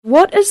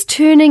What is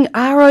turning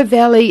Aro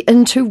Valley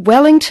into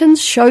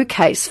Wellington's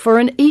showcase for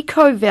an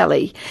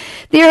eco-valley?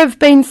 There have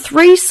been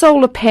 3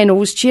 solar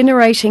panels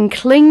generating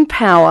clean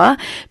power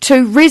to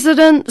a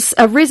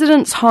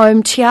residents'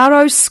 home, Te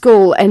Aro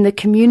School and the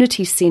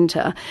community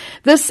centre.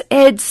 This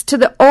adds to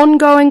the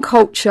ongoing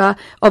culture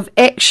of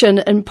action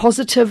in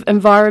positive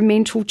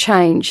environmental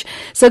change.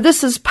 So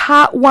this is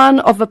part 1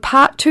 of a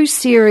part 2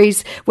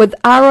 series with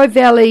Aro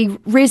Valley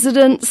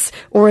residents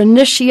or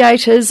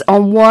initiators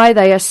on why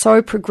they are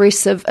so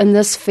progressive in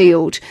this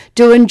field.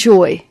 Do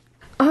enjoy.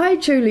 Hi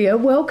Julia,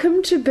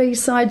 welcome to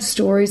B-Side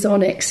Stories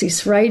on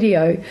Access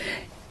Radio.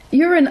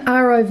 You're an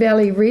Aro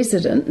Valley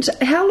resident.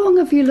 How long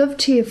have you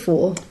lived here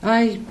for?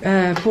 I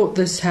bought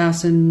this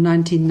house in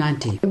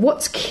 1990.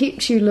 What's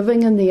kept you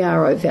living in the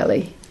Aro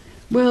Valley?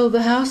 Well,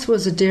 the house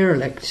was a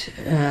derelict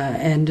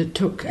and it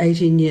took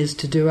 18 years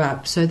to do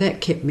up, so that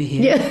kept me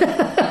here.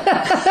 Yeah.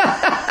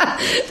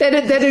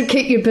 That'd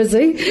keep you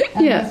busy.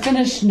 I'm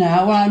finished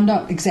now. Well, I'm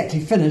not exactly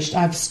finished.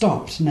 I've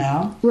stopped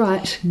now.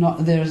 Right.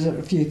 There's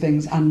a few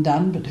things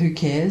undone, but who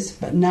cares?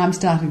 But now I'm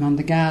starting on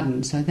the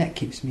garden, so that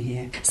keeps me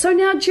here. So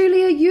now,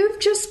 Julia, you've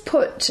just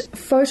put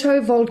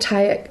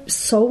photovoltaic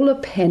solar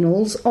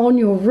panels on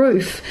your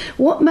roof.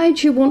 What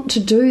made you want to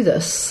do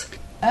this?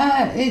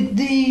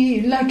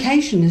 The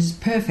location is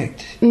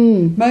perfect.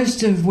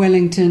 Most of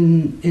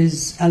Wellington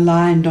is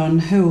aligned on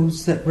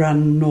hills that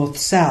run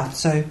north-south,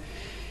 so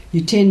you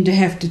tend to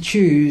have to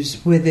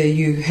choose whether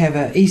you have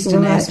an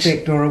eastern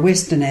aspect or a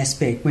western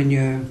aspect when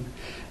you're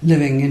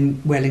living in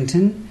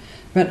Wellington.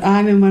 But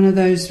I'm in one of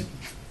those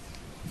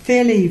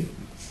fairly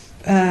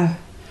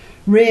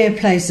rare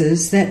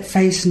places that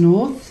face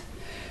north.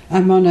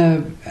 I'm on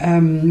a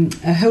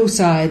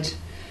hillside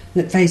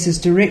that faces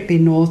directly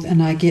north,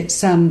 and I get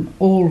sun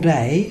all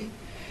day,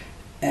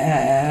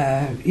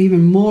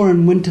 even more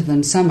in winter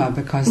than summer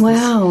because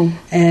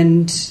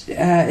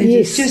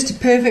it's just a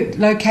perfect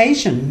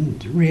location,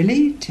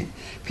 really.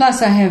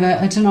 Plus, I have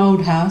it's an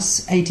old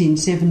house,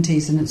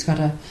 1870s, and it's got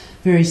a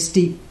very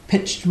steep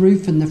pitched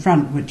roof in the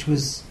front, which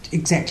was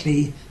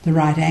exactly the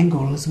right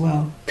angle as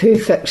well.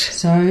 Perfect.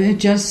 So it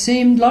just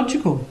seemed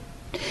logical.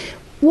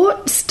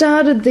 What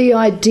started the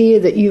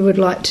idea that you would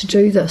like to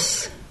do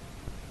this?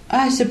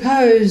 I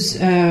suppose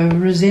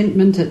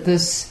resentment at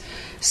this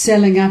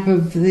selling up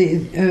of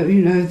the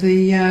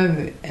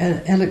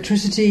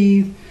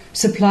electricity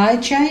supply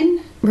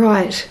chain.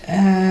 Right.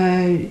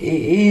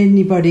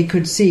 Anybody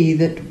could see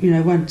that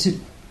once it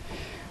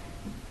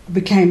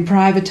became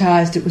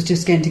privatised, it was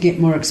just going to get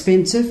more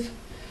expensive.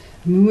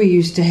 I mean, we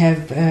used to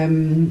have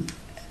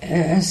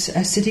a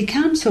city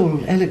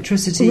council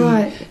electricity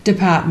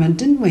department,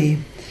 didn't we?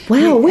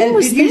 Wow, when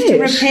was that? We used to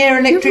repair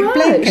electric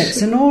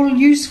blankets and all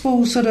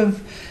useful sort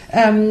of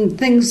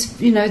things,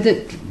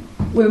 that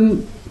were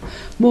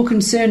more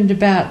concerned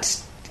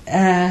about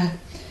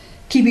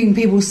keeping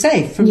people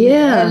safe from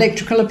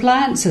electrical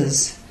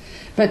appliances.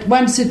 But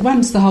once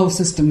the whole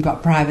system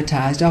got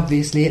privatised,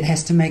 obviously it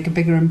has to make a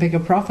bigger and bigger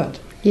profit.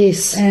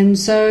 Yes. And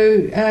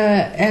so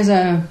as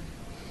a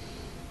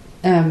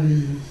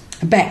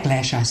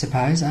backlash, I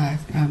suppose,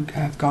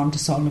 I've gone to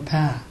solar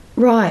power.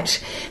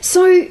 Right.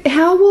 So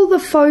how will the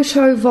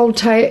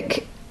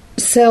photovoltaic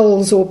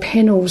cells or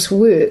panels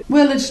work?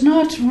 Well, it's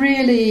not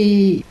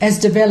really as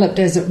developed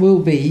as it will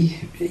be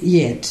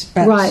yet.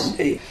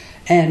 But,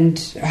 and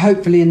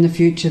hopefully in the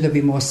future there'll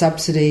be more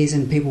subsidies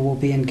and people will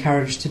be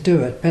encouraged to do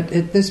it. But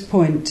at this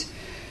point,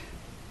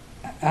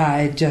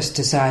 I just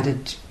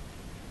decided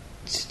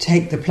to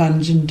take the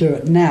plunge and do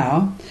it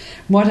now.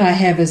 What I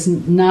have is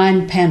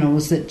 9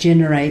 panels that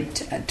generate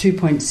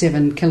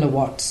 2.7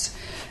 kilowatts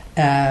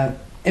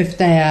if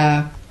they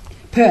are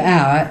per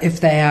hour,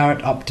 if they are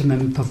at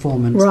optimum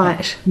performance.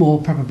 Right.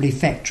 More probably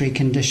factory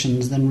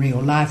conditions than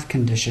real life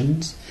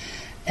conditions.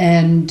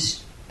 And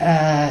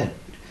they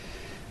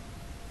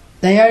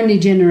only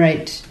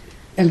generate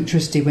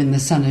electricity when the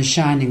sun is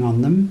shining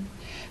on them.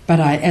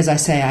 But as I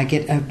say, I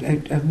get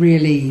a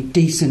really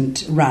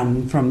decent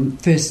run from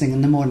first thing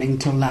in the morning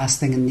till last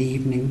thing in the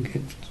evening.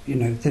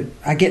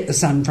 I get the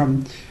sun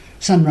from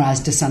sunrise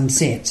to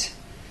sunset,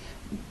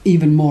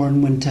 even more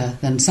in winter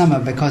than summer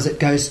because it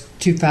goes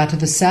too far to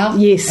the south.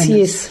 Yes.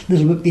 It's a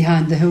little bit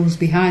behind the hills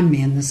behind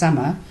me in the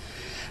summer.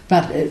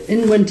 But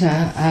in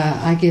winter,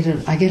 I get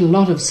a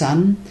lot of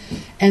sun,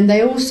 and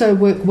they also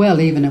work well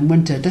even in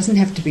winter. It doesn't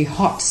have to be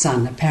hot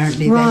sun.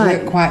 Apparently, they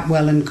work quite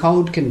well in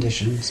cold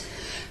conditions.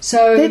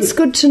 So that's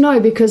good to know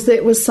because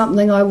that was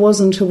something I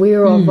wasn't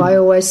aware of. I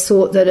always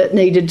thought that it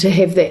needed to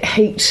have that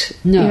heat,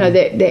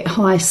 that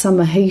high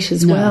summer heat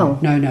as well.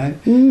 No.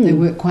 They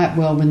work quite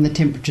well when the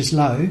temperature's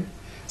low,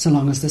 so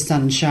long as the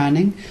sun's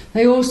shining.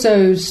 They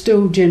also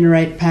still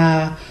generate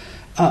power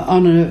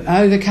on an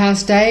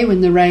overcast day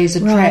when the rays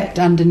are trapped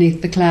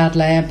underneath the cloud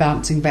layer,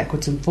 bouncing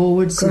backwards and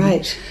forwards.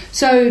 Great.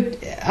 So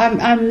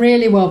I'm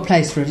really well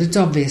placed for it. It's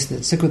obvious that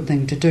it's a good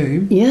thing to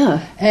do.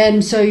 Yeah.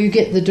 And so you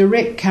get the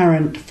direct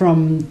current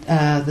from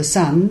the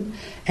sun,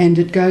 and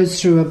it goes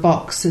through a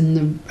box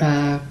in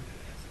the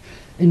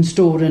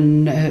installed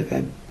in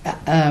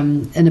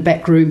in a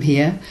back room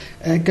here,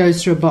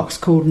 goes through a box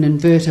called an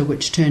inverter,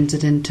 which turns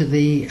it into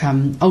the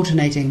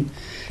alternating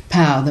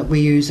power that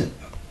we use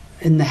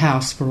in the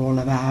house for all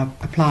of our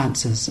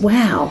appliances.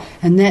 Wow.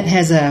 And that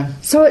has a...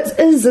 So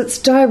it's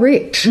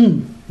direct.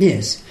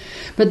 Yes.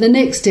 But the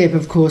next step,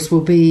 of course, will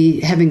be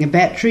having a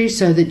battery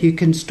so that you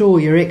can store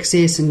your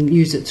excess and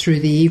use it through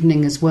the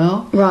evening as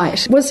well.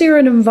 Right. Was there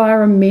an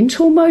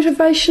environmental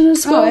motivation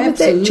as well with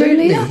that,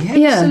 Julia?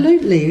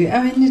 Absolutely.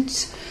 Yeah. I mean,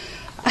 it's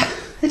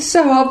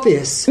so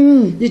obvious.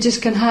 You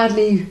just can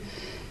hardly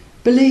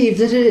believe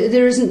that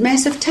there isn't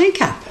massive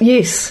take-up.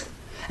 Yes.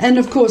 And,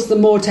 of course, the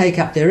more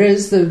take-up there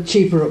is, the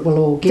cheaper it will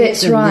all get.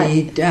 That's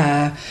right.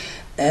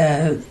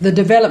 The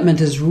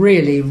development is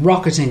really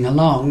rocketing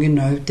along. You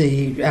know,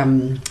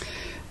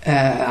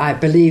 I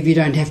believe you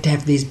don't have to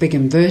have these big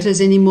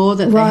inverters anymore,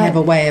 that they have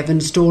a way of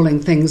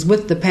installing things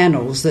with the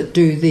panels that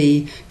do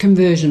the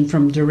conversion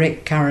from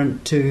direct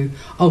current to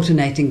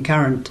alternating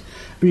current,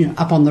 you know,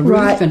 up on the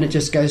roof, and it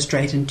just goes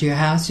straight into your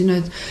house. You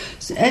know,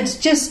 it's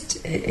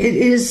just, it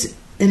is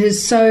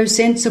so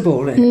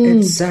sensible.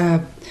 It's...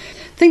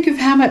 think of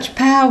how much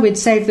power we'd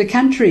save the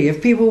country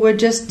if people were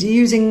just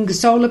using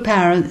solar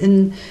power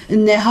in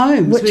their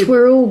homes. Which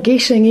we're all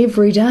getting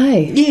every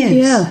day. Yes,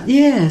 yeah.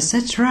 Yes,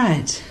 that's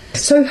right.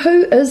 So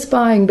who is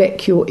buying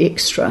back your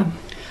extra?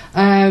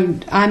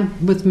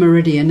 I'm with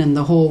Meridian, and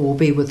the hall will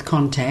be with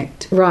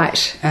Contact.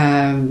 Right.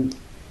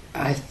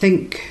 I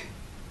think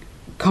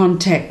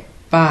Contact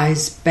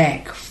buys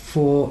back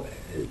for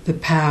the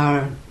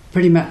power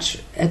pretty much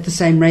at the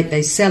same rate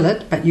they sell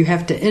it, but you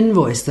have to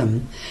invoice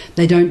them.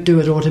 They don't do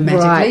it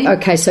automatically. Right,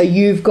 okay, so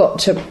you've got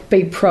to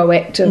be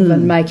proactive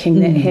in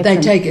making that happen.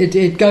 They take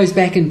it goes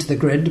back into the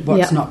grid,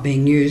 what's not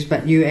being used,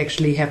 but you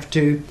actually have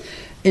to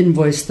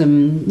invoice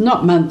them,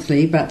 not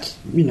monthly, but,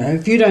 you know,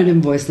 if you don't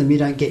invoice them, you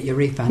don't get your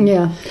refund.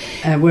 Yeah.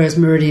 Whereas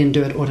Meridian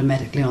do it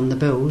automatically on the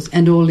bills,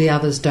 and all the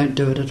others don't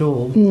do it at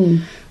all.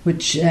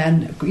 Which,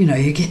 and you know,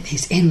 you get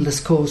these endless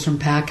calls from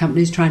power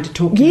companies trying to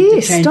talk you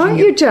into changing. Don't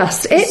you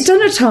just? At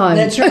dinner time.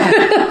 That's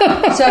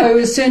right. So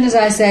as soon as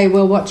I say,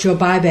 well, what's your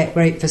buyback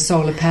rate for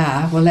solar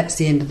power? Well, that's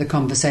the end of the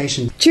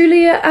conversation.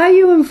 Julia, are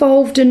you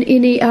involved in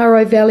any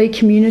Aro Valley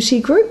community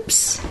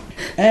groups?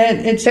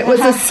 It was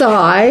a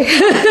sigh.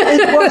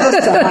 It was a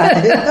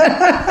sigh.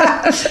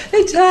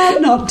 It's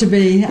hard not to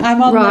be.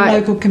 I'm on the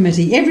local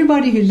committee.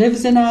 Everybody who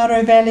lives in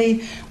Aro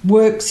Valley,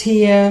 works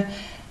here,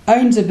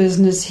 owns a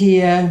business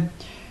here.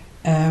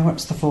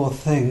 What's the fourth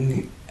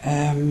thing?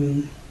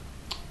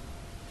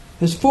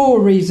 There's 4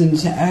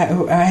 reasons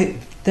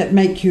that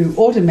make you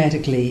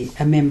automatically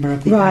a member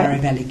of the Aro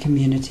Valley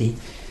community.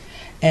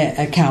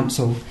 A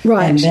council,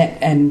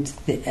 and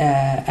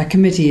a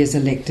committee is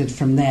elected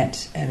from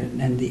that,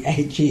 and the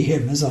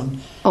AGM is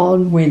on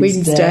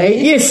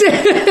Wednesday. Yes,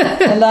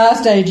 the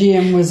last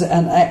AGM was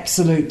an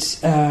absolute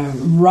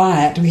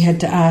riot. We had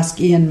to ask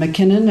Ian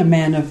McKinnon, a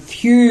man of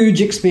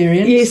huge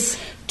experience,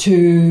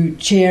 to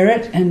chair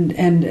it,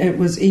 and it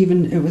was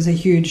a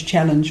huge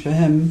challenge for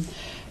him.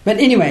 But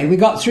anyway, we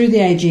got through the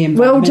AGM.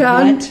 Well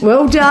done.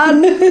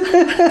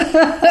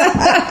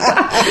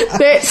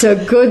 That's a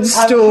good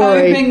story.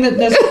 I'm hoping that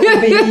this will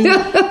be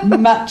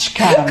much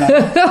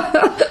calmer.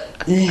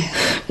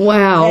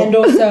 Wow. And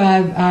also,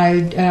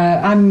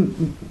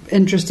 I'm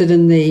interested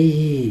in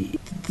the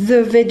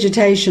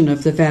vegetation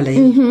of the valley.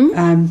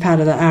 I'm part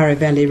of the Aro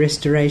Valley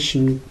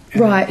Restoration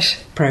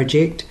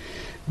project,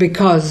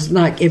 because,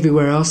 like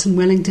everywhere else in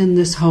Wellington,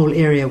 this whole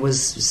area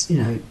was,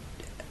 you know,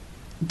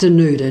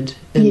 denuded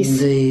in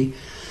the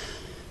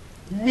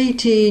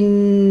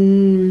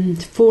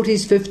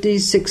 1840s,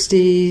 50s,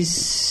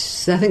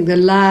 60s. I think the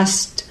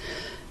last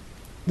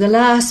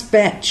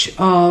batch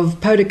of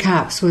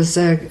podocarps was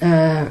a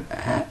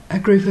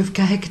group of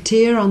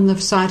kahikatea on the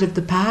site of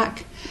the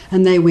park,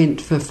 and they went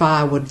for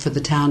firewood for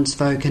the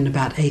townsfolk in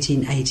about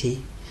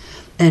 1880.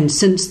 And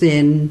since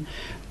then,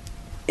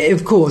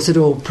 of course, it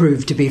all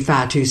proved to be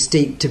far too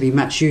steep to be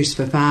much use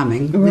for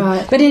farming.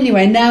 Right. But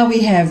anyway, now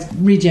we have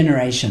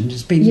regeneration.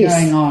 It's been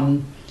going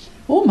on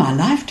all my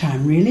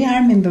lifetime, really. I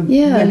remember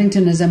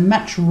Wellington as a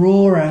much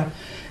rawer,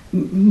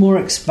 more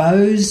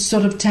exposed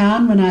sort of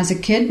town when I was a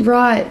kid.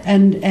 Right.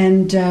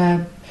 And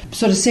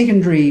sort of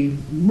secondary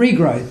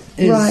regrowth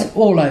is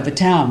all over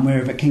town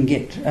wherever it can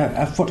get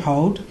a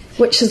foothold.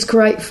 Which is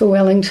great for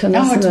Wellington,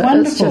 isn't it? It's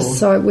wonderful. It's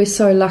just we're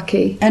so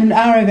lucky. And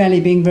Aro Valley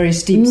being very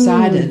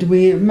steep-sided,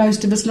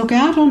 most of us look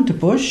out onto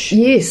bush.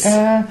 Yes.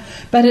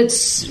 But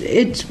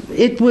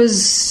it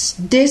was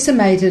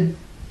decimated,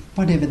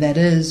 whatever that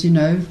is,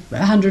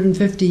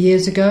 150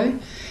 years ago,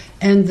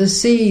 and the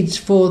seeds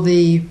for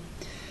the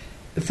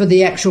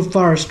actual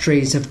forest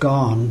trees have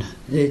gone.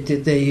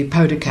 The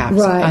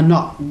podocarps are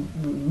not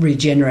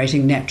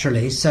regenerating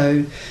naturally,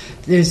 so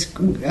there's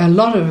a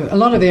lot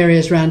of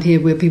areas around here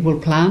where people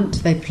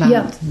plant. They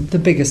plant the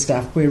bigger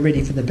stuff. We're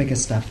ready for the bigger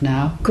stuff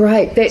now.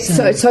 Great.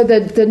 So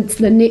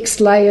the next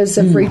layers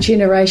of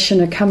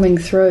regeneration are coming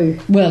through.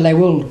 Well, they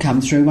will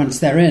come through once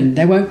they're in.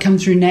 They won't come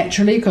through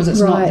naturally because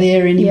it's not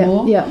there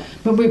anymore. Yeah.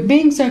 But we're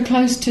being so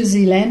close to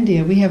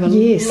Zealandia, we have a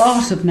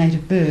lot of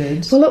native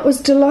birds. Well, it was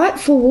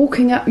delightful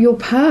walking up your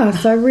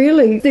path.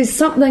 There's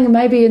something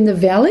maybe in the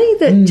valley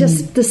that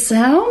just the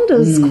sound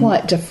is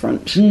quite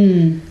different.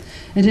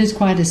 It is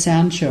quite a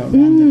sound show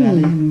around the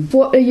valley.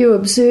 What are you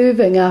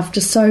observing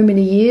after so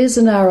many years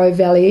in Aro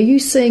Valley? Are you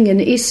seeing an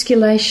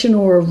escalation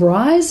or a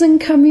rise in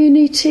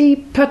community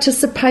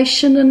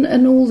participation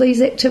in all these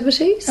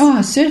activities?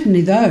 Oh, certainly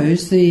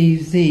those.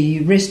 The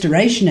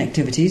restoration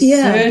activities,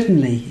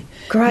 certainly.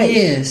 Great.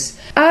 Yes.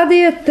 Are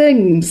there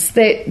things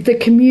that the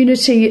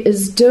community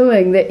is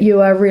doing that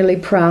you are really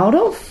proud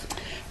of?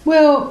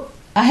 Well,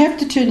 I have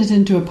to turn it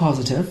into a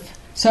positive.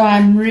 So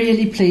I'm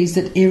really pleased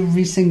that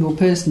every single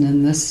person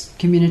in this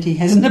community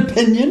has an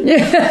opinion. Which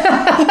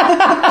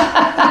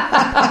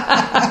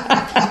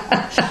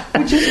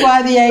is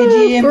why the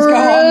AGMs go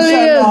on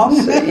so long.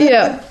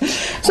 Yeah.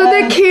 So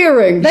they're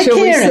caring, shall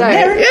we say.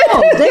 They're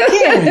involved. They're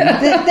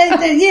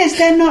caring. Yes,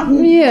 they're not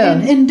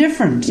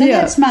indifferent. So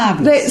that's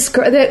marvellous. That's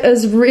great. That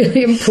is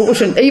really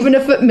important, even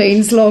if it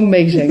means long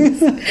meetings.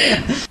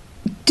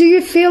 Do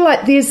you feel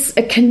like there's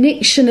a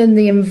connection in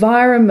the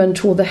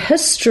environment or the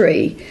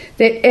history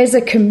that as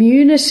a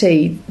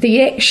community,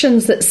 the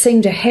actions that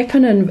seem to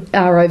happen in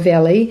Aro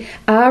Valley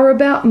are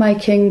about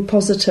making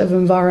positive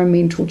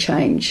environmental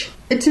change?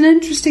 It's an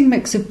interesting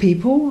mix of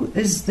people.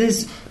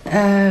 There's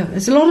a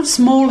lot of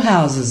small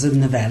houses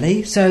in the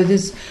valley, so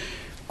there's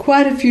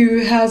quite a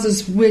few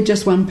houses where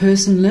just one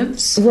person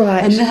lives.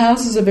 Right. And the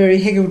houses are very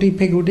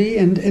higgledy-piggledy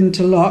and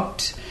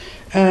interlocked.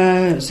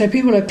 So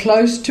people are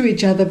close to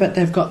each other, but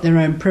they've got their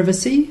own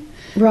privacy.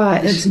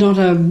 Right. It's not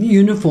a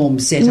uniform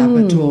setup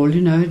at all.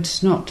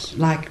 It's not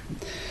like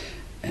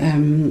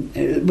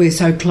we're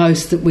so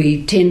close that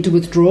we tend to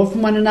withdraw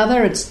from one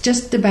another. It's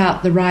just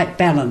about the right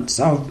balance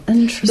of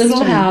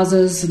little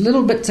houses,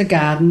 little bits of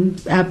garden.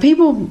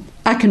 People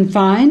are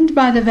confined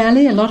by the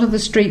valley. A lot of the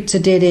streets are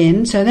dead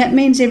end, so that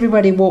means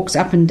everybody walks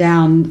up and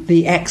down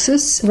the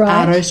axis,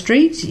 Aro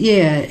Street.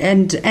 Yeah,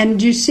 and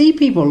you see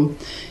people.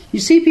 You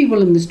see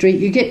people in the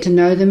street, you get to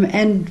know them,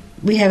 and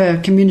we have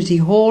a community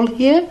hall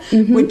here,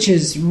 which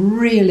is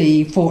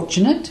really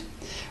fortunate.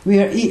 We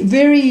are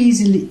very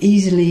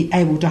easily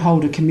able to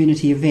hold a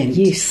community event.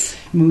 Yes.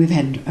 I mean, we've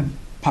had a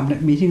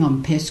public meeting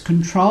on pest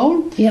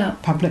control,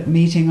 public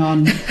meeting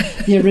on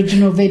the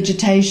original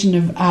vegetation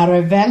of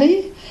Aro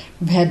Valley.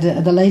 We've had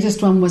the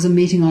latest one was a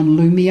meeting on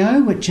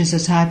Lumio, which is a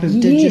type of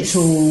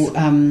digital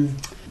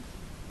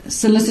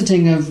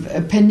soliciting of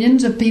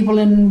opinions of people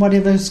in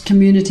whatever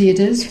community it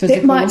is. Physical.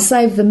 That might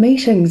save the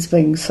meetings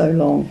being so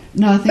long.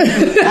 No, I think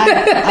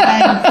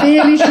I'm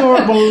fairly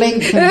sure it will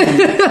lengthen them.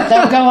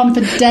 They'll go on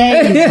for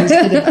days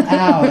instead of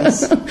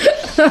hours.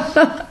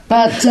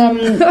 But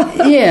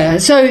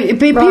so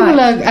people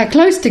are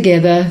close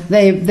together.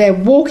 They're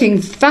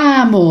walking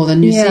far more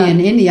than you see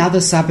in any other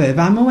suburb.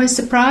 I'm always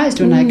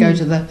surprised when I go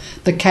to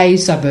the K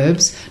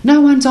suburbs. No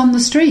one's on the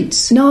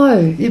streets.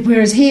 No.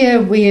 Whereas here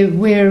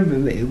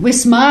we're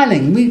smiling.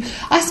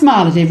 I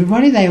smile at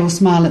everybody. They all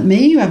smile at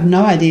me. You have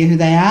no idea who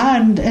they are,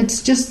 and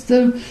it's just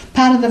the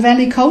part of the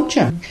valley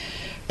culture.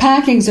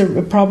 Parking's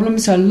a problem,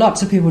 so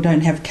lots of people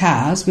don't have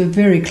cars. We're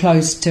very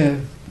close to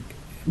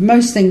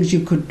most things you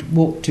could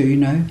walk to,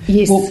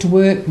 walk to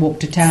work, walk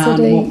to town,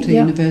 walk to the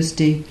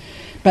university.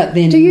 But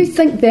then, do you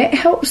think that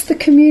helps the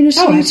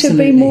community to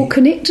be more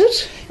connected?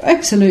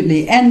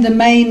 Absolutely. And the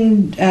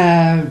main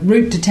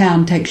route to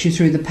town takes you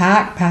through the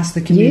park, past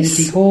the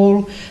community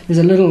hall. There's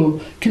a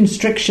little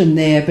constriction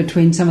there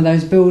between some of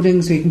those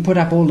buildings where you can put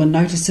up all the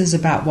notices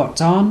about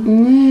what's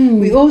on.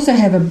 We also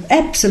have an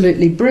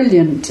absolutely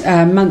brilliant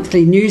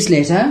monthly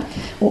newsletter,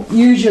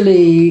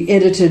 usually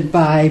edited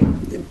by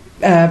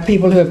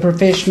people who are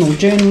professional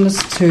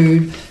journalists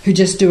who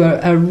just do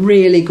a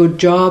really good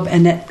job,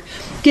 and it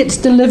gets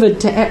delivered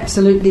to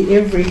absolutely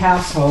every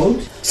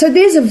household. So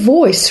there's a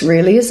voice,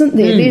 really, isn't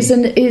there?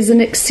 There's an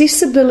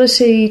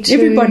accessibility to...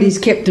 Everybody's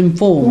kept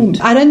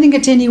informed. I don't think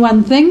it's any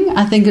one thing.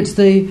 I think it's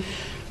the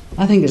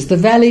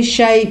valley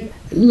shape.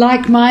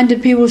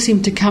 Like-minded people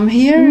seem to come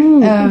here.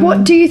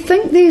 What do you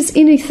think? There's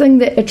anything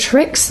that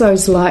attracts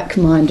those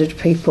like-minded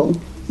people?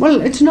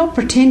 Well, it's not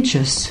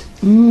pretentious.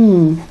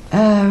 The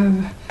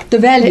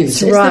values.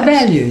 That's right. It's the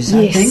values,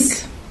 I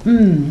think.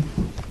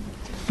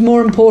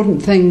 More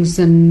important things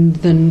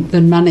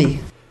than money.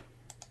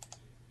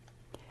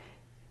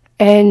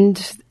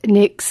 And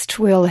next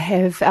we'll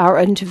have our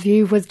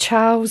interview with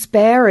Charles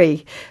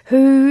Barry,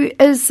 who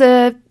is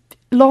a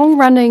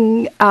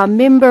long-running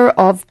member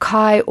of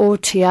Kai o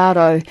Te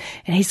Aro,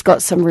 and he's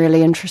got some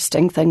really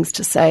interesting things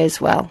to say as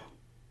well.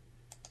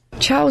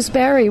 Charles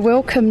Barry,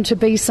 welcome to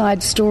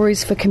B-Side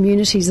Stories for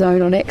Community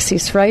Zone on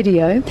Access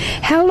Radio.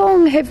 How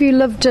long have you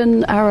lived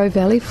in Aro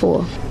Valley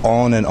for?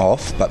 On and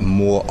off, but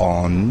more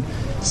on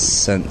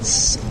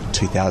since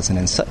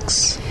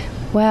 2006.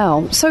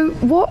 Wow. So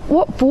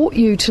what brought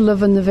you to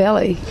live in the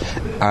valley?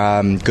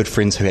 Good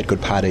friends who had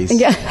good parties.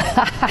 Yeah.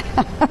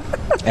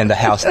 And the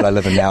house that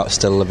I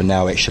still live in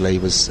now, actually,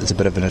 it's a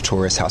bit of a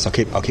notorious house. I'll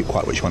keep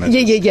quiet which one it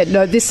is. Yeah.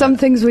 No, there's some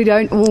things we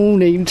don't all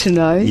need to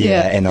know.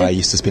 Yeah, and I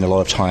used to spend a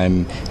lot of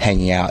time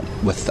hanging out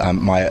with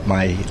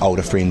my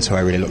older friends who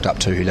I really looked up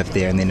to who lived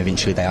there, and then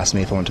eventually they asked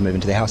me if I wanted to move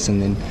into the house,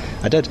 and then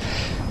I did.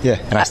 Yeah,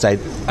 and I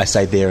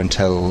stayed there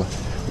until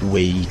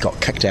we got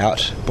kicked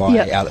out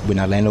when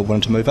our landlord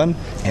wanted to move in,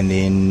 and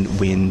then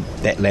when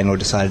that landlord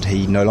decided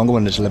he no longer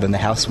wanted to live in the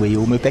house, we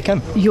all moved back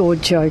in. You're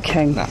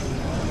joking. No.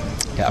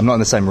 Yeah, I'm not in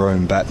the same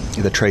room, but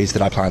the trees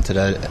that I planted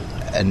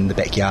in the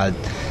backyard,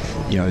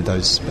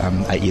 those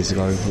 8 years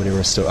ago, whatever,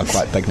 are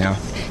quite big now.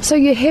 So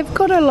you have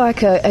got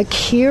a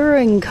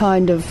caring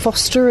kind of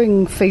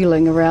fostering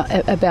feeling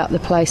about the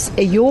place,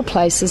 your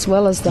place as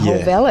well as the whole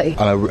valley.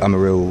 I'm a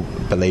real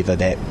believer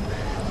that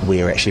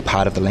we're actually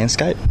part of the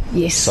landscape.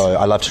 Yes. So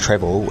I love to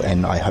travel,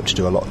 and I hope to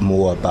do a lot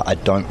more, but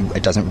it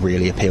doesn't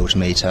really appeal to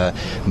me to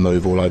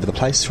move all over the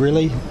place,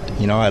 really.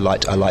 I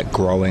like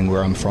growing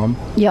where I'm from.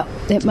 Yeah,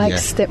 that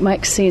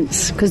makes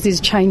sense, because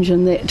there's change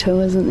in that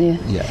too, isn't there?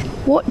 Yeah.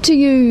 What do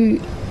you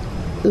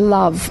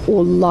love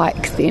or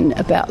like then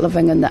about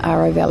living in the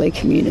Aro Valley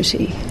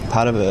community?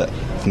 Part of it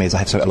for me is I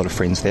have a lot of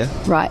friends there.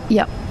 Right,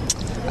 yep.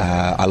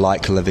 I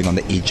like living on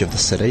the edge of the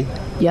city.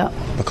 Yeah.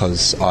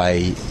 Because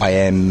I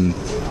am,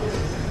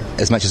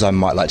 as much as I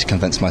might like to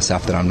convince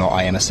myself that I'm not,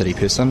 I am a city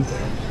person.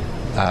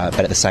 But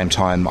at the same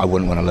time, I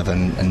wouldn't want to live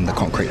in the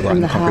concrete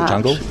concrete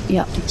jungle.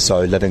 Yeah.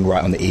 So living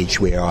right on the edge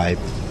where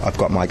I've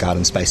got my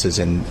garden spaces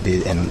and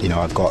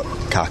I've got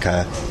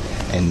kaka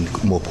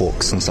and more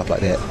porks and stuff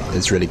like that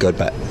is really good.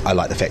 But I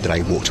like the fact that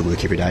I walk to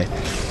work every day,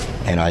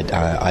 and I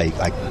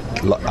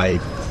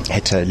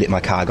had to let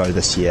my car go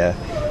this year.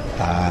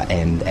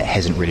 And it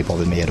hasn't really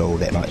bothered me at all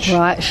that much.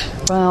 Right.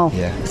 Wow.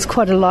 Yeah. It's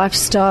quite a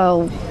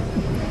lifestyle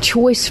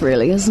choice,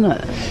 really, isn't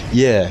it?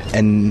 Yeah,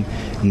 and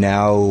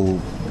now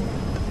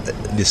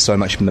there's so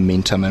much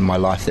momentum in my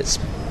life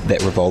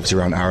that revolves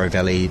around Aro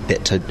Valley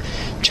that to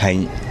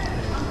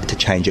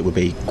change it would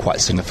be quite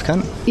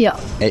significant. Yeah.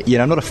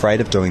 I'm not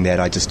afraid of doing that.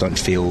 I just don't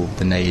feel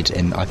the need,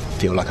 and I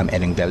feel like I'm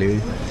adding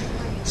value.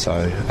 So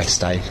I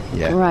stay,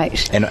 yeah.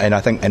 Right. And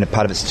I think, and a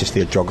part of it's just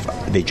the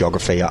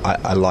geography.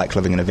 I like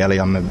living in a valley.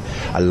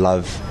 I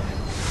love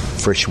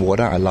fresh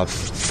water. I love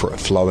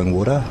flowing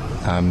water,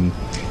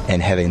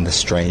 and having the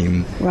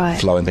stream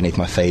flowing beneath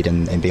my feet,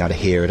 and being able to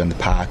hear it in the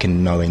park,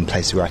 and knowing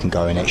places where I can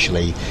go and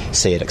actually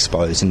see it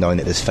exposed, and knowing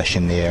that there's fish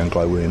in there and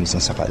glowworms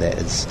and stuff like that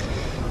is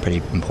pretty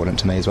important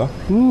to me as well.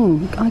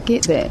 I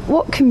get that.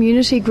 What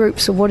community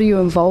groups or what are you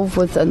involved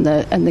with in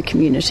the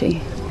community?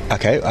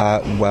 Okay,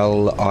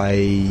 well,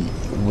 I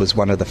was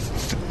one of the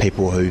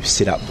people who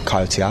set up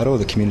Kaiotearo,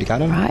 the community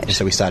garden. Right.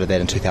 So we started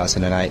that in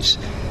 2008.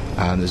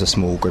 There's a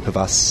small group of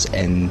us,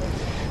 and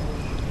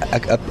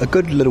a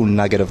good little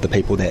nugget of the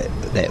people that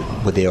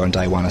were there on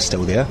day one are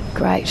still there.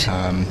 Great.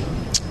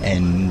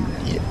 And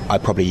I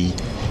probably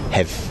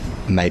have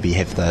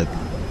the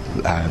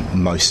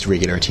most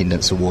regular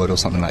attendance award or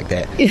something like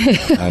that.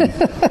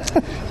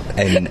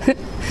 And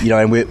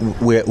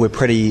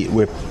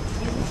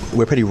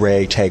we're a pretty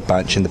ragtag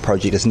bunch, and the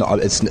project is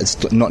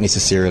it's not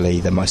necessarily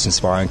the most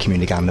inspiring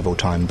community garden of all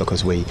time,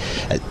 because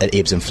it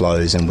ebbs and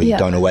flows, and we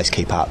don't always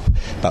keep up,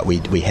 but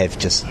we have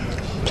just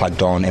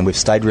plugged on, and we've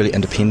stayed really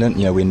independent.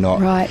 We're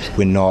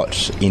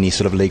not any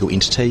sort of legal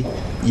entity.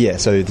 Yeah,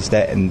 so there's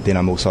that, and then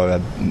I'm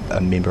also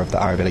a member of the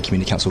Aro Valley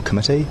Community Council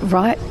Committee.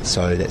 Right.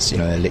 So that's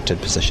an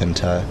elected position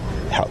to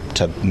help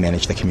to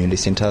manage the community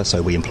centre.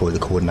 So we employ the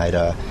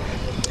coordinator,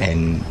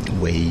 and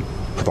we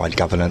provide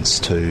governance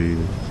to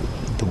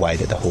the way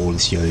that the hall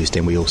is used,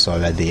 and we also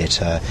are there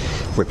to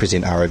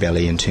represent Aro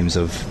Valley in terms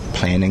of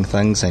planning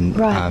things, and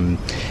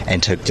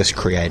to just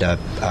create a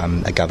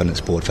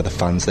governance board for the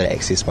funds that are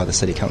accessed by the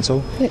City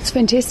Council. That's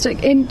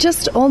fantastic. And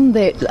just on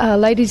that,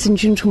 ladies and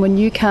gentlemen,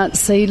 you can't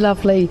see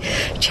lovely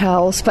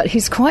Charles, but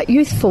he's quite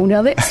youthful.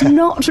 Now that's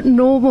not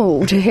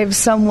normal to have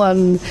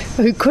someone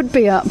who could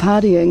be out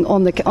partying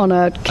on a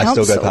council.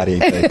 I still go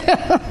partying too.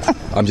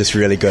 I'm just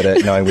really good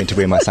at knowing when to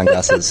wear my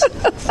sunglasses.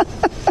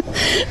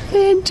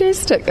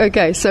 Fantastic.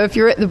 Okay, so if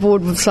you're at the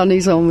board with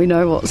sunnies on, we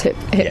know what's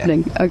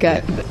happening. Yeah.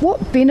 Okay. Yeah.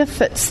 What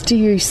benefits do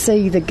you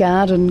see the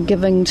garden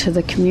giving to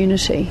the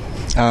community?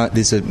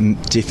 There's a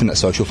definite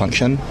social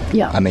function.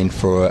 Yeah. I mean,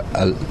 for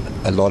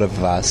a lot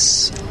of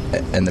us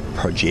in the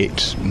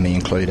project, me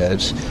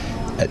included,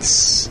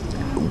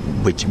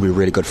 we're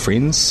really good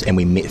friends, and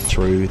we met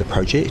through the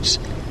project.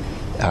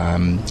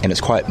 And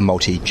it's quite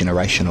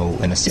multi-generational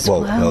in a sense.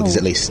 Well, there's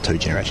at least 2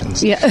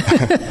 generations. Yeah.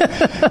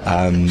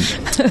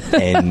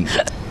 And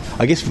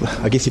I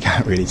guess you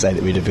can't really say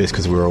that we're diverse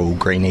because we're all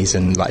greenies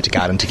and like to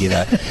garden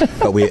together.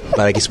 But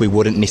I guess we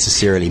wouldn't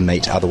necessarily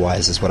meet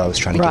otherwise, is what I was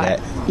trying to get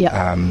at.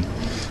 Yeah.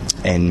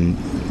 And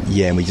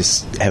we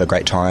just have a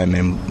great time,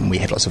 and we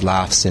have lots of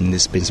laughs, and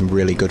there's been some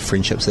really good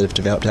friendships that have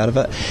developed out of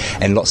it.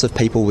 And lots of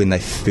people, when they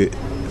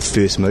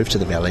first move to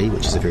the valley,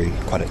 which is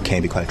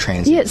can be quite a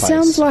transient place. Yeah, it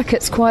sounds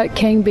like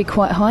can be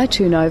quite high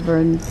turnover,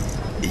 and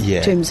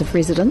in terms of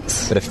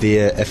residents. But if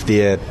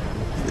they're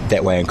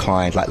that way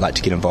inclined, like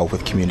to get involved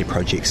with community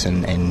projects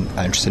and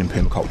are interested in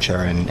permaculture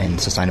and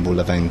sustainable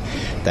living,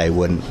 they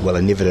will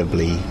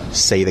inevitably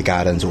see the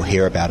gardens or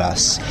hear about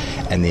us,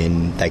 and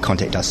then they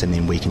contact us, and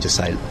then we can just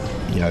say,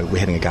 we're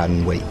having a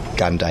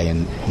garden day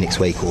in next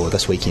week or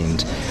this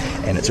weekend,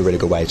 and it's a really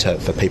good way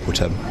for people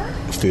to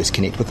first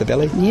connect with the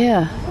valley.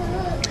 Yeah.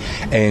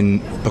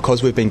 And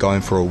because we've been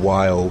going for a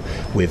while,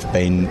 we've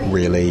been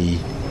really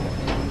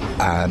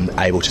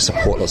able to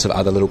support lots of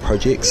other little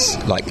projects,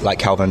 like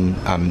Calvin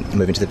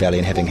moving to the valley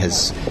and having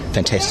his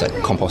fantastic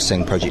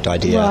composting project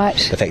idea.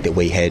 Right. The fact that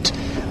we had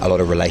a lot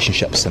of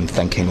relationships and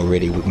thinking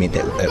already meant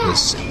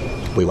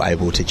that we were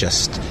able to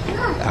just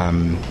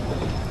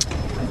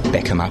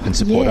back him up and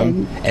support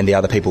him. And the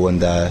other people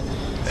who are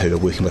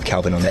working with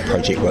Calvin on that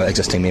project were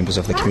existing members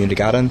of the community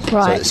garden.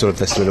 Right. So it's sort of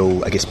this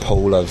little, I guess,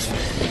 pool of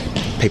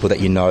people that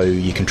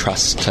you can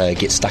trust to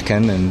get stuck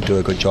in and do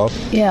a good job.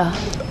 Yeah.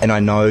 And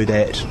I know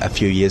that a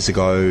few years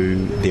ago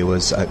there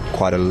was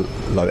quite a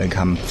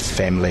low-income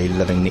family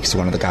living next to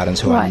one of the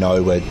gardens who I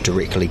know were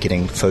directly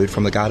getting food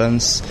from the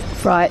gardens.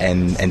 Right.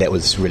 And that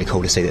was really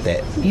cool to see that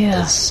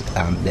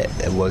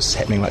it was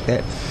happening like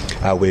that.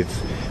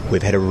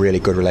 We've had a really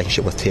good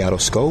relationship with Te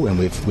Aro School, and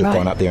we've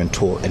gone up there and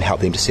taught and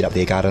helped them to set up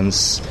their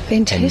gardens.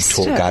 Fantastic.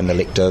 And taught garden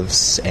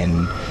electives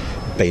and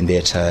been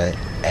there to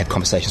have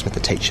conversations with the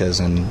teachers,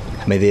 and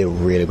they're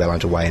really well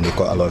underway, and they've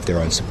got a lot of their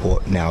own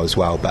support now as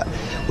well, but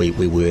we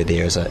were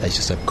there as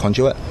just a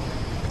conduit.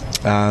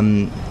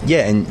 And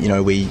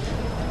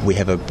we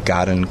have a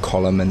garden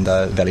column in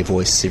the Valley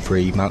Voice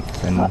every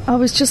month. And I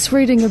was just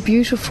reading a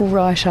beautiful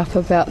write-up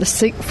about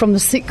from the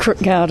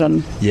Secret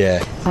Garden.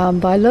 Yeah.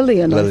 By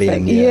Lillian, I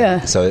think.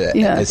 Yeah. So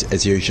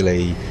it's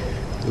usually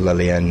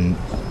Lillian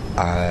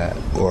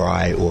or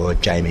I or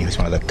Jamie, who's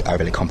one of the Our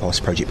Valley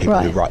Compost Project people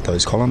who write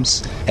those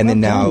columns. And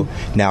then now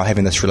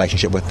having this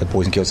relationship with the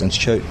Boys and Girls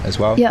Institute as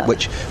well,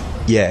 which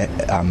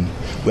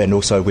and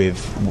also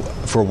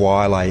for a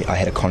while I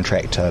had a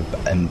contract to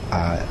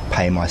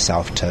pay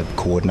myself to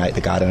coordinate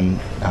the garden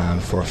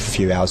for a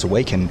few hours a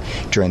week, and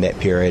during that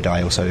period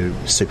I also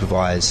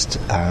supervised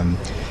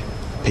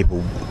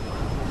people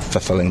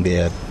fulfilling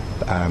their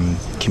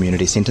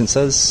community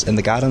sentences in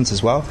the gardens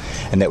as well,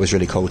 and that was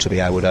really cool to be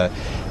able to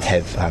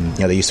have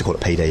they used to call it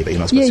PD, but you're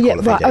not supposed to call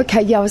it PD.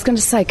 Okay, I was going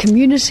to say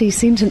community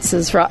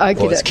sentences, right? I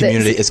get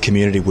it's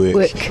community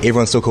work.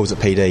 Everyone still calls it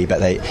PD, but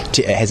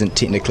it hasn't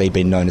technically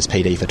been known as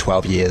PD for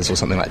 12 years or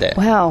something like that.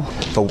 Wow.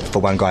 For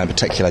one guy in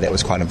particular that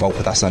was quite involved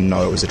with us, I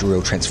know it was a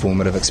real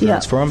transformative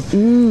experience for him.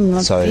 That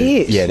was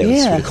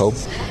really cool.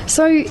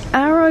 So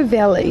Aro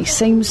Valley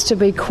seems to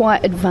be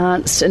quite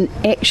advanced in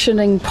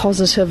actioning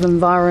positive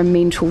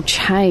environmental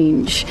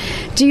change.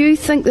 Do you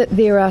think that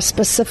there are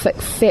specific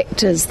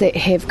factors that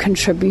have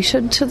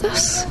contributed to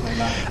this?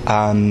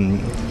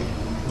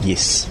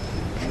 Yes.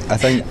 I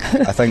think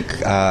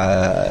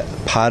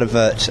part of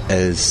it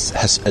is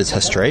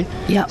history.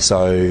 Yeah.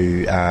 So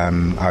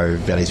Aro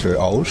Valley is very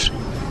old.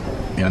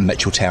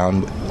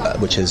 Mitchelltown,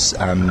 which is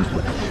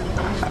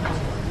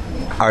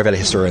Aro Valley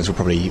historians will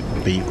probably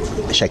be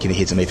shaking their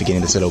heads at me for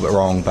getting this a little bit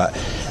wrong, but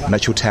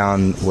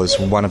Mitchelltown was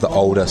one of the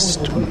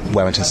oldest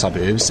Wellington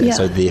suburbs, and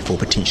so therefore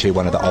potentially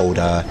one of the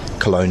older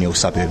colonial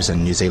suburbs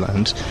in New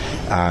Zealand,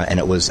 and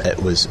it was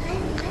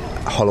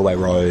Holloway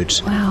Road.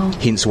 Wow.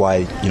 Hence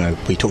why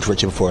we talked to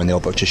Richard before in the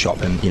old butcher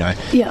shop, and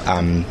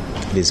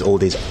there's all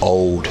these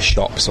old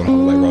shops on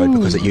Holloway Road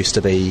because it used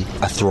to be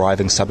a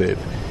thriving suburb,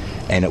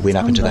 and it went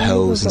up into the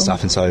hills and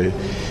stuff, and so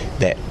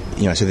that.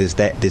 So there's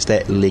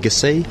that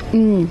legacy,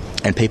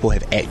 and people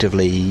have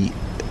actively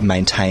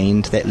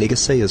maintained that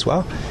legacy as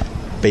well.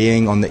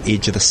 Being on the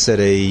edge of the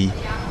city,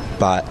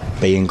 but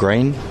being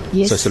green,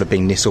 so sort of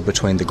being nestled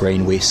between the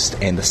green west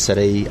and the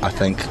city, I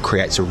think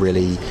creates a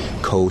really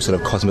cool sort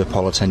of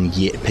cosmopolitan,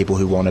 yet people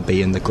who want to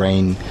be in the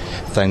green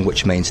thing,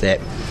 which means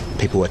that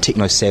people are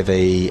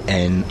techno-savvy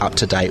and up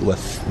to date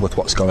with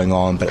what's going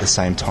on, but at the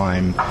same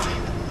time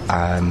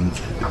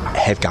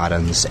have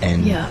gardens,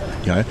 and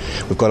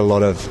we've got a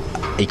lot of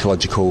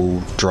ecological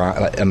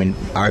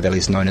Aro Valley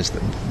is known as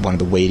one of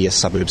the weediest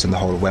suburbs in the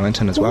whole of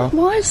Wellington as well.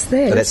 Why is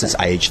that? So that's this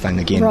age thing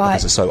again,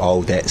 because it's so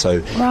old that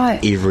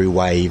every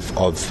wave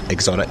of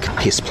exotic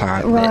pest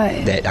plant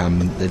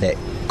that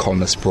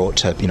colonists brought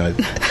to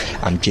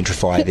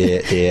gentrify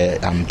their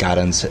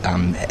gardens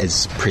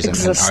is present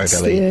in Aro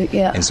Valley,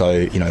 and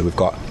so we've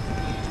got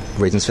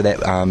reasons for that.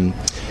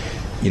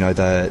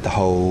 The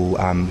whole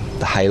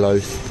the halo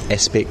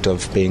aspect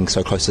of being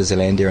so close to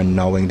Zealandia and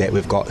knowing that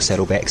we've got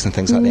saddlebacks and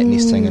things like that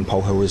nesting in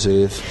Pole Hill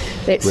Reserve.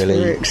 That's really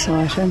very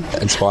exciting.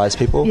 Inspires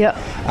people. Yeah.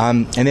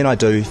 And then I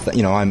do,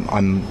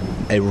 I'm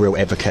a real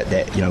advocate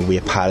that we're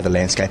part of the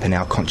landscape and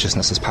our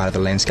consciousness is part of the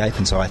landscape,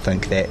 and so I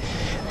think that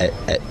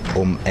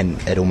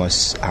it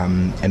almost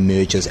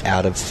emerges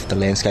out of the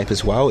landscape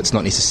as well. It's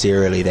not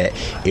necessarily that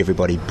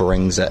everybody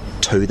brings it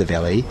to the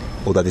valley,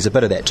 although there's a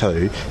bit of that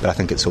too, but I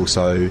think it's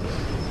also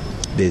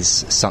there's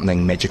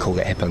something magical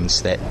that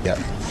happens. I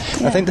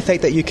think the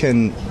fact that you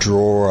can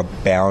draw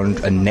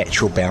a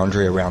natural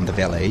boundary around the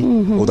valley,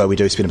 although we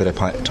do spend a bit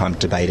of time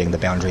debating the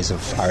boundaries of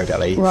Aro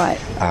Valley, right?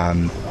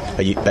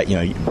 But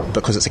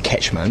because it's a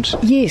catchment,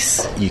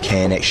 yes, you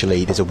can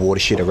actually, there's a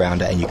watershed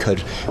around it, and you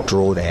could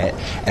draw that,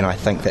 and I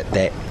think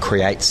that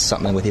creates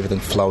something with everything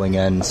flowing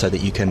in, so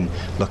that you can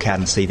look out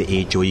and see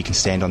the edge, or you can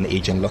stand on the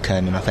edge and look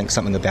in, and I think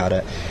something about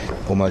it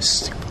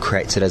almost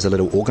creates it as a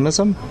little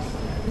organism.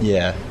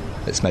 Yeah,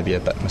 it's maybe a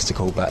bit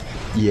mystical, but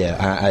yeah,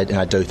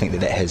 I do think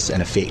that has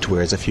an effect,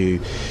 whereas if you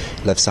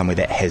live somewhere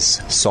that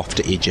has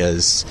softer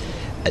edges,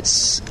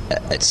 it's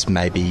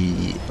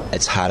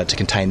harder to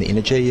contain the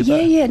energy.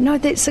 No,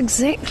 that's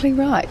exactly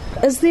right.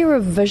 Is there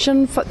a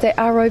vision that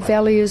Aro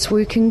Valley is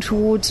working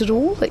towards at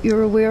all that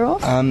you're aware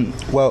of?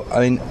 Well, I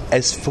mean,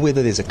 as for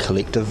whether there's a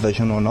collective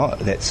vision or not,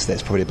 that's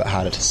probably a bit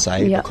harder to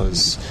say,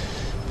 because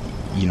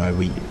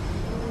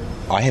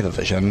I have a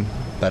vision,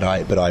 but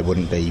I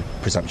wouldn't be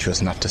presumptuous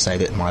enough to say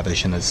that my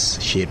vision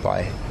is shared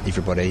by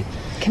everybody.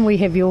 Can we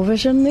have your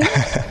vision then?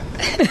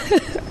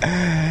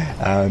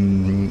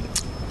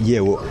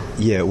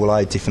 Well,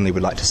 I definitely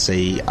would like to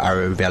see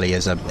Aro Valley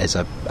as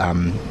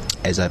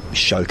a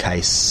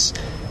showcase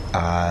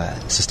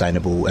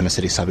sustainable inner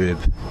city suburb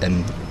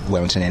in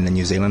Wellington and in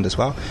New Zealand as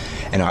well,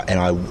 and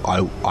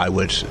I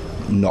would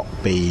not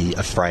be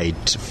afraid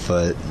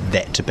for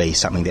that to be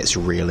something that's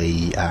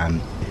really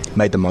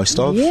made the most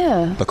of,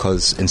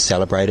 because and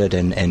celebrated,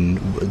 and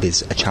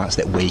there's a chance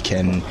that we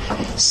can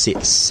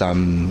set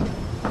some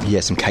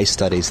case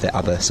studies that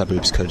other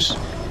suburbs could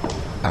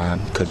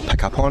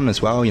pick up on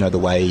as well. The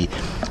way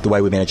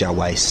we manage our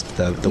waste,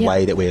 the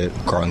way that we're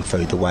growing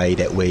food, the way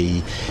that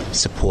we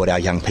support our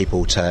young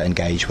people to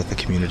engage with the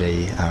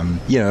community. And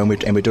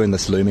we're doing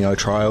this Lumio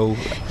trial.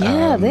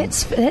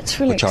 That's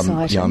really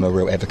exciting. I'm a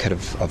real advocate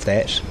of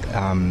that,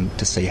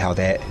 to see how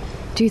that.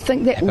 Do you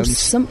think that happens. Will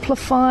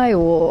simplify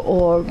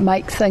or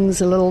make things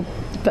a little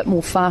bit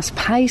more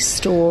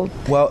fast-paced, or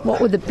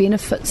what would the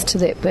benefits to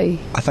that be?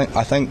 I think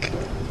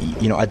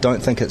I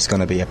don't think it's going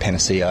to be a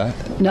panacea.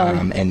 No.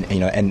 And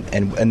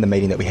in the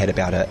meeting that we had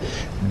about it,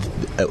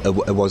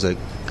 it was a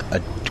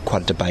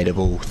quite a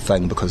debatable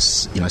thing,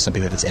 because some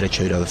people have this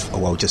attitude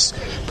of just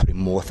putting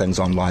more things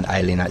online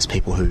alienates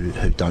people who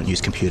don't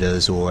use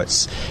computers, or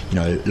it's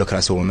look at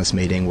us all in this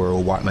meeting, we're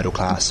all white middle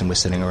class and we're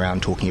sitting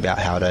around talking about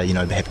how to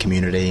have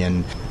community,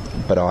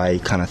 but I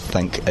kind of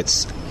think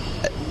it's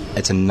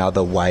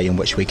another way in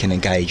which we can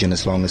engage, and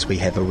as long as we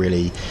have a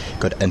really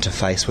good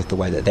interface with the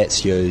way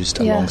that's used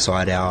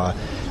alongside our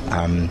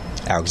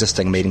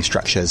existing meeting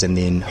structures, and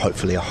then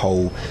hopefully a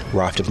whole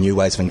raft of new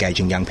ways of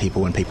engaging young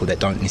people and people that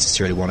don't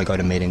necessarily want to go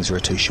to meetings or are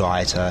too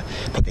shy to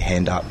put their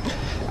hand up,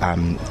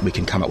 we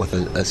can come up with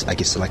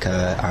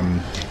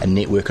a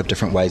network of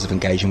different ways of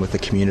engaging with the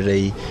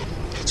community.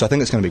 So I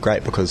think it's going to be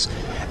great, because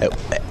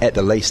at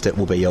the least it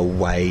will be a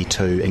way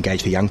to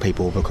engage the young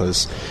people,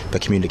 because the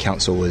community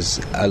council is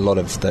a lot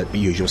of the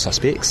usual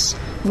suspects.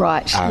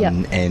 Right,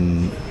 and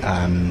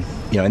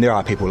there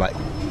are people like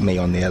me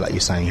on there, like you're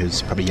saying,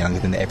 who's probably younger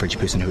than the average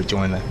person who would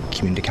join the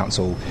community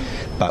council,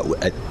 but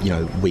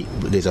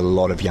there's a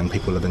lot of young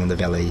people living in the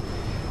valley,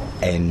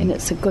 and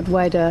it's a good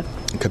way to...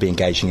 could be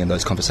engaging in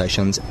those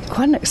conversations.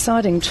 Quite an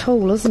exciting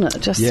tool, isn't it?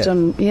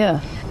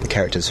 The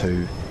characters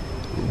who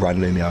run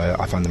Lumio,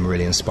 I find them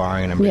really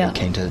inspiring, and I'm really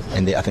keen to,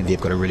 and I think they've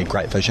got a really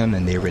great vision,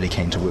 and they're really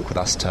keen to work with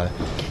us to.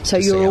 So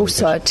you're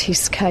also a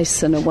test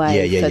case in a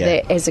way for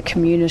that as a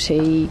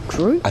community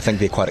group. I think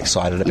they're quite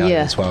excited about it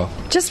as well.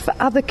 Just for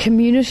other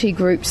community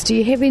groups, do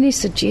you have any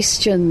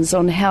suggestions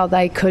on how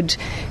they could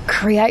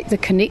create the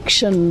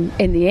connection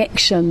and the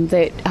action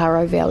that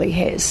Aro Valley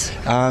has?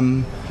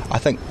 I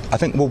think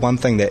one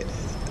thing that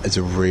is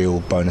a real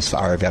bonus for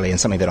Aro Valley, and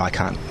something that I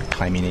can't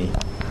claim any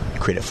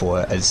credit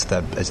for, is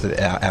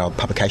our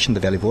publication, The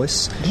Valley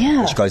Voice,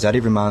 which goes out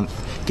every month,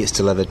 gets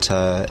delivered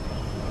to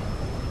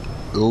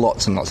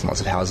lots and lots and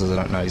lots of houses. I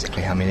don't know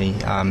exactly how many,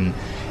 and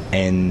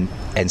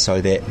so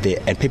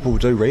and people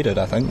do read it,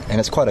 I think, and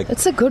it's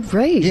a good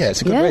read. Yeah,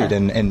 it's a good read,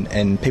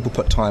 and people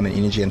put time and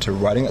energy into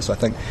writing it. So I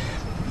think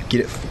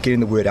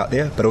getting the word out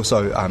there, but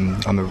also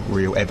I'm a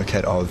real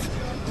advocate of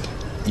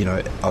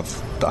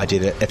the idea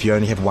that if you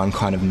only have one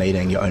kind of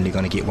meeting, you're only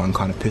going to get one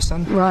kind of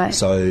person. Right.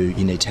 So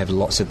you need to have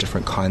lots of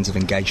different kinds of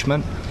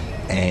engagement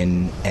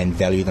and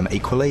value them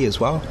equally as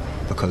well,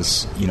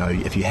 because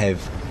if you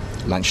have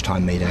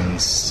lunchtime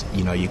meetings,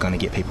 you're going to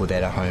get people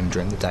that are home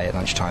during the day at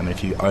lunchtime, and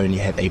if you only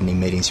have evening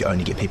meetings, you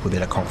only get people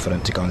that are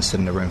confident to go and sit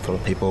in a room full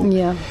of people.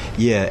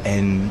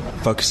 And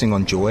focusing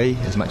on joy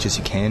as much as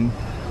you can,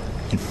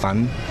 and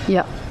fun.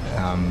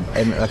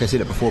 And like I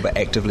said it before, but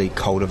actively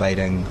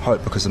cultivating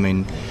hope, because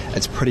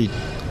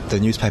the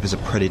newspapers are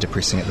pretty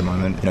depressing at the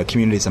moment.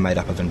 Communities are made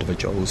up of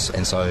individuals,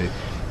 and so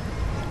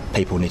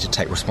people need to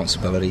take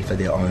responsibility for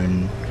their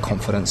own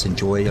confidence and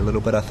joy a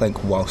little bit, I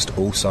think, whilst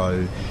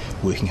also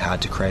working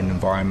hard to create an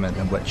environment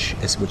in which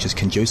is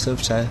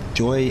conducive to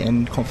joy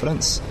and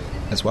confidence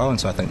as well. And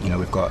so I think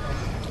we've got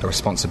a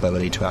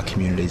responsibility to our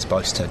communities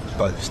both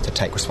to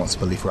take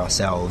responsibility for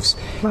ourselves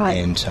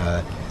and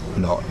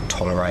not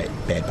tolerate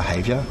bad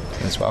behaviour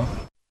as well.